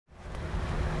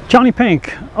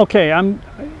JonnyPink. Okay, I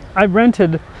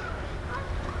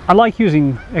like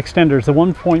using extenders, the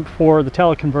 1.4, the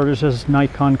teleconverters as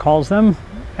Nikon calls them,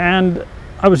 and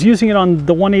I was using it on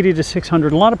the 180 to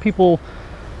 600. A lot of people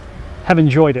have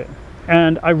enjoyed it,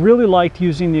 and I really liked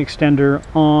using the extender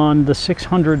on the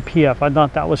 600 PF. I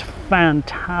thought that was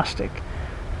fantastic.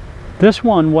 This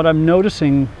one, what I'm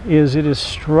noticing is it is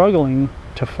struggling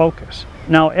to focus.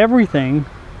 Now everything,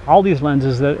 all these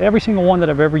lenses, that every single one that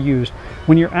I've ever used,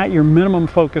 when you're at your minimum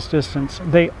focus distance,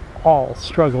 they all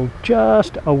struggle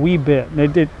just a wee bit.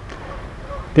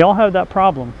 They all have that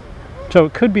problem. So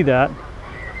it could be that.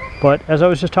 But as I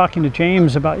was just talking to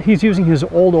James about, he's using his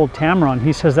old Tamron.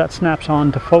 He says that snaps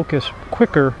on to focus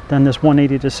quicker than this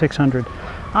 180 to 600.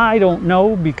 I don't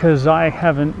know because I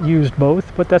haven't used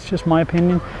both, but that's just my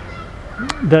opinion.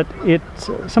 That it's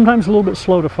sometimes a little bit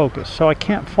slow to focus. So I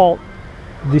can't fault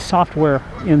the software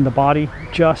in the body,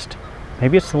 just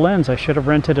maybe it's the lens. I should have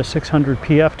rented a 600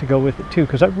 PF to go with it too,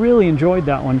 because I really enjoyed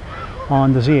that one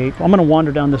on the Z8. I'm going to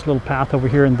wander down this little path over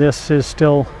here, and this is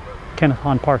still Kenneth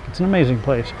Hahn Park. It's an amazing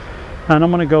place. And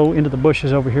I'm going to go into the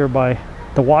bushes over here by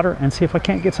the water and see if I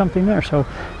can't get something there. So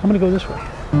I'm going to go this way.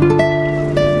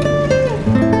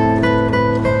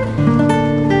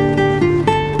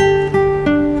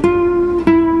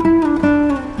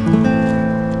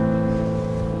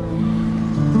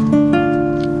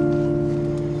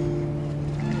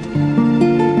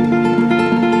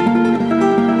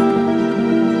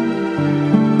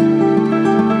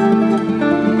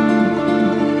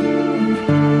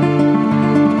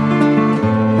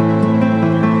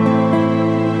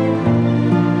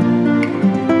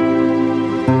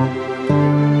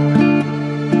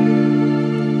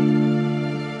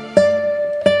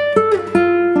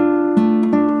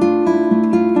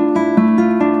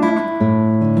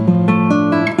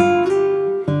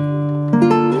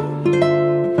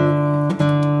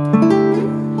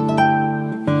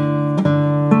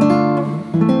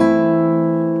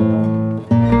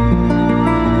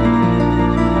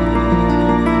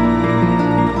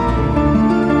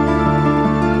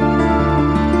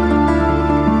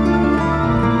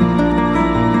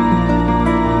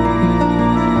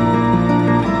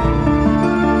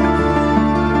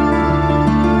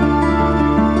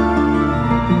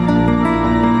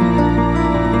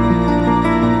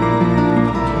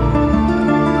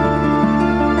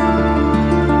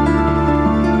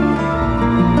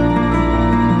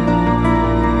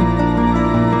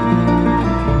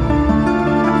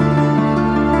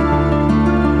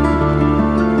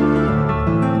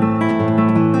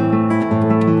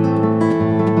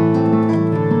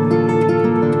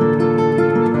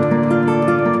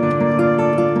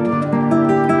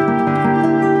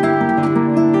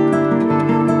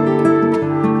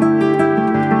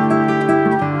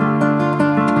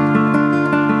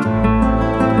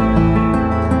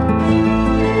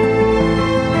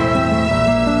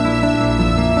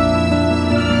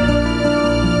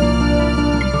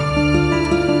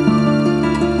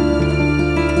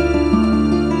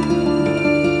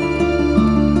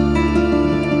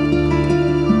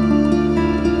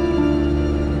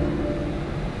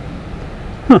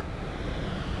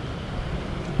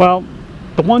 Well,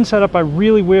 the one setup I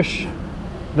really wish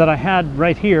that I had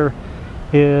right here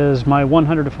is my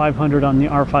 100 to 500 on the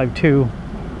R5 II,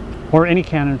 or any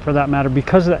Canon for that matter,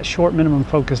 because of that short minimum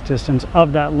focus distance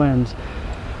of that lens.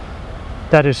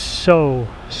 That is so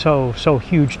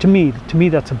huge to me. To me,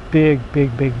 that's a big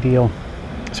deal.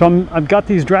 So I've got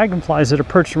these dragonflies that are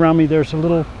perched around me. There's a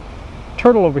little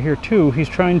turtle over here too. He's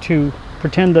trying to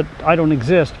pretend that I don't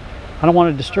exist. I don't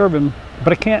want to disturb him,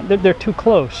 but I can't. They're too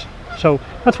close. So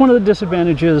that's one of the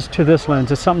disadvantages to this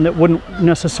lens. It's something that wouldn't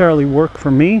necessarily work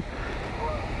for me.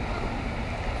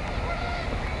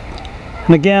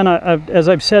 And again, as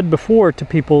I've said before to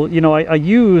people, you know, I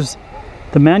use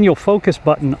the manual focus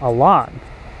button a lot.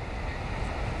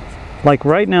 Like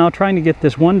right now, trying to get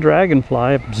this one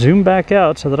dragonfly, zoom back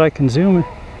out so that I can zoom,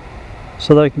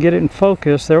 so that I can get it in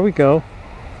focus. There we go.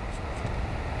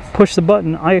 Push the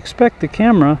button. I expect the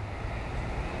camera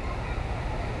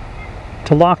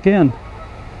to lock in.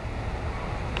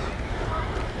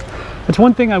 That's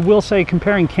one thing I will say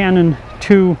comparing Canon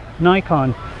to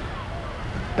Nikon.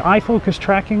 The eye focus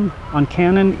tracking on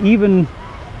Canon, even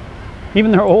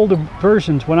their older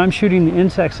versions, when I'm shooting the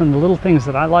insects and the little things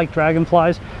that I like,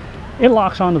 dragonflies, it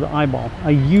locks onto the eyeball. I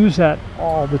use that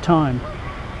all the time.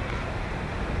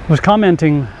 I was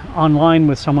commenting online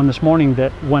with someone this morning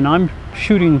that when I'm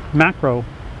shooting macro,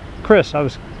 Chris, I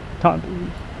was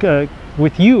talking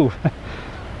with you,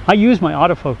 I use my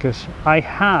autofocus. I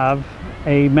have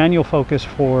a manual focus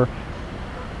for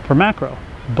macro,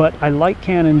 but I like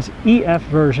Canon's EF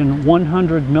version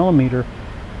 100mm,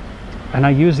 and I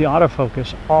use the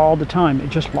autofocus all the time. It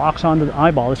just locks onto the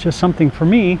eyeball. It's just something for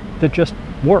me that just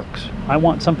works. I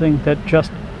want something that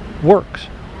just works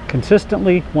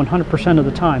consistently 100% of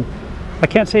the time. I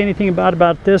can't say anything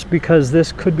about this because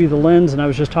this could be the lens, and I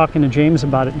was just talking to James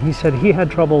about it, and he said he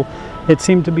had trouble. It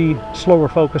seemed to be slower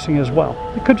focusing as well.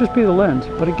 It could just be the lens,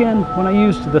 but again, when I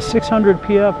used the 600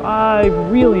 PF, I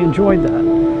really enjoyed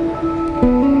that.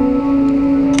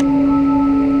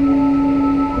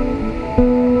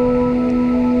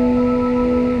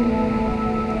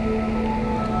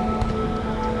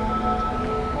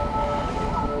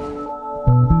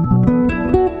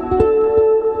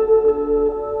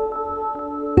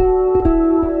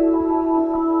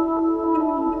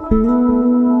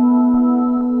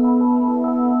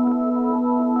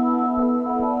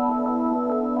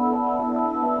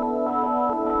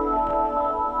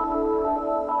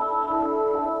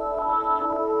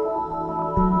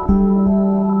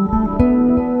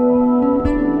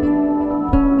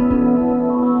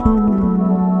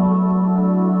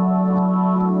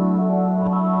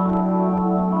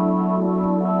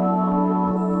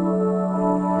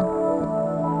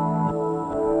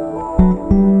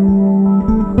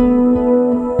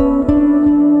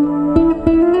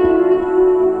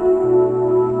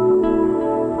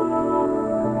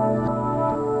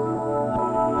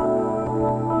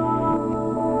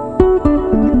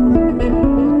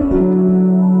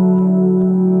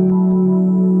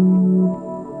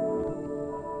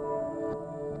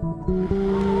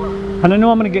 And I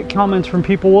know I'm going to get comments from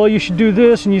people, well, you should do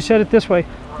this and you said it this way.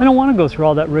 I don't want to go through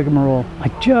all that rigmarole. I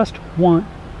just want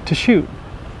to shoot.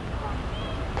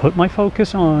 Put my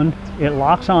focus on, it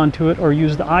locks onto it, or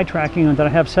use the eye tracking that I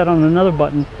have set on another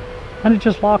button, and it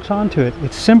just locks onto it.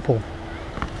 It's simple.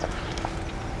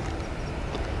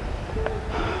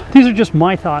 These are just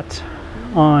my thoughts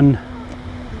on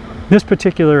this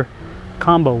particular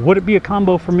combo. Would it be a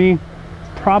combo for me?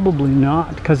 Probably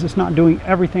not, because it's not doing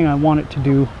everything I want it to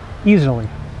do easily.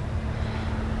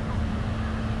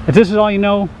 If this is all you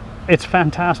know, it's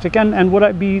fantastic. And would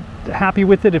I be happy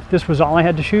with it if this was all I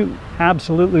had to shoot?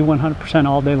 Absolutely, 100%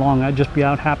 all day long. I'd just be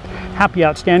out happy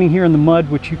out standing here in the mud,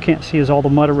 which you can't see is all the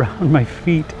mud around my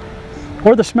feet.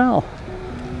 Or the smell.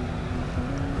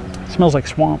 It smells like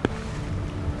swamp.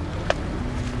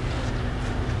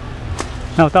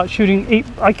 Now, without shooting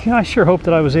I sure hope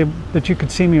that I was able, that you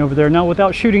could see me over there. Now,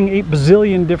 without shooting 8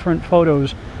 bazillion different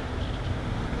photos,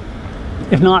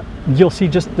 if not, you'll see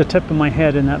just the tip of my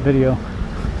head in that video.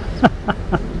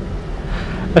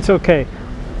 That's okay.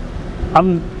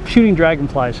 I'm shooting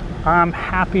dragonflies. I'm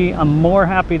happy. I'm more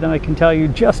happy than I can tell you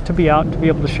just to be out and to be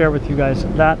able to share with you guys.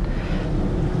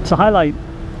 It's a highlight.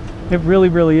 It really,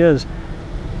 really is.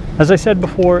 As I said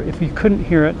before, if you couldn't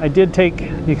hear it, I did take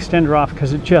the extender off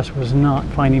because it just was not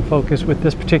finding focus with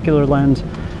this particular lens.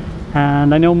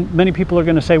 And I know many people are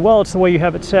going to say, well, it's the way you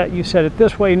have it set. You set it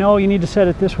this way. No, you need to set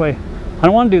it this way. I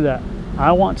don't want to do that.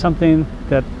 I want something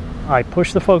that I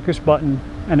push the focus button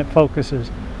and it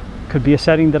focuses. Could be a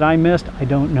setting that I missed. I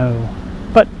don't know.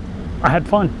 But I had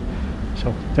fun.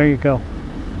 So there you go.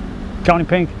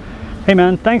 JonnyPink. Hey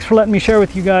man, thanks for letting me share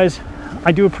with you guys.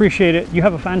 I do appreciate it. You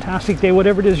have a fantastic day,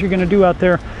 whatever it is you're going to do out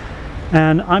there.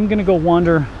 And I'm going to go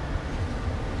wander.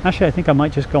 Actually, I think I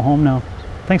might just go home now.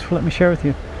 Thanks for letting me share with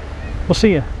you. We'll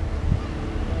see you.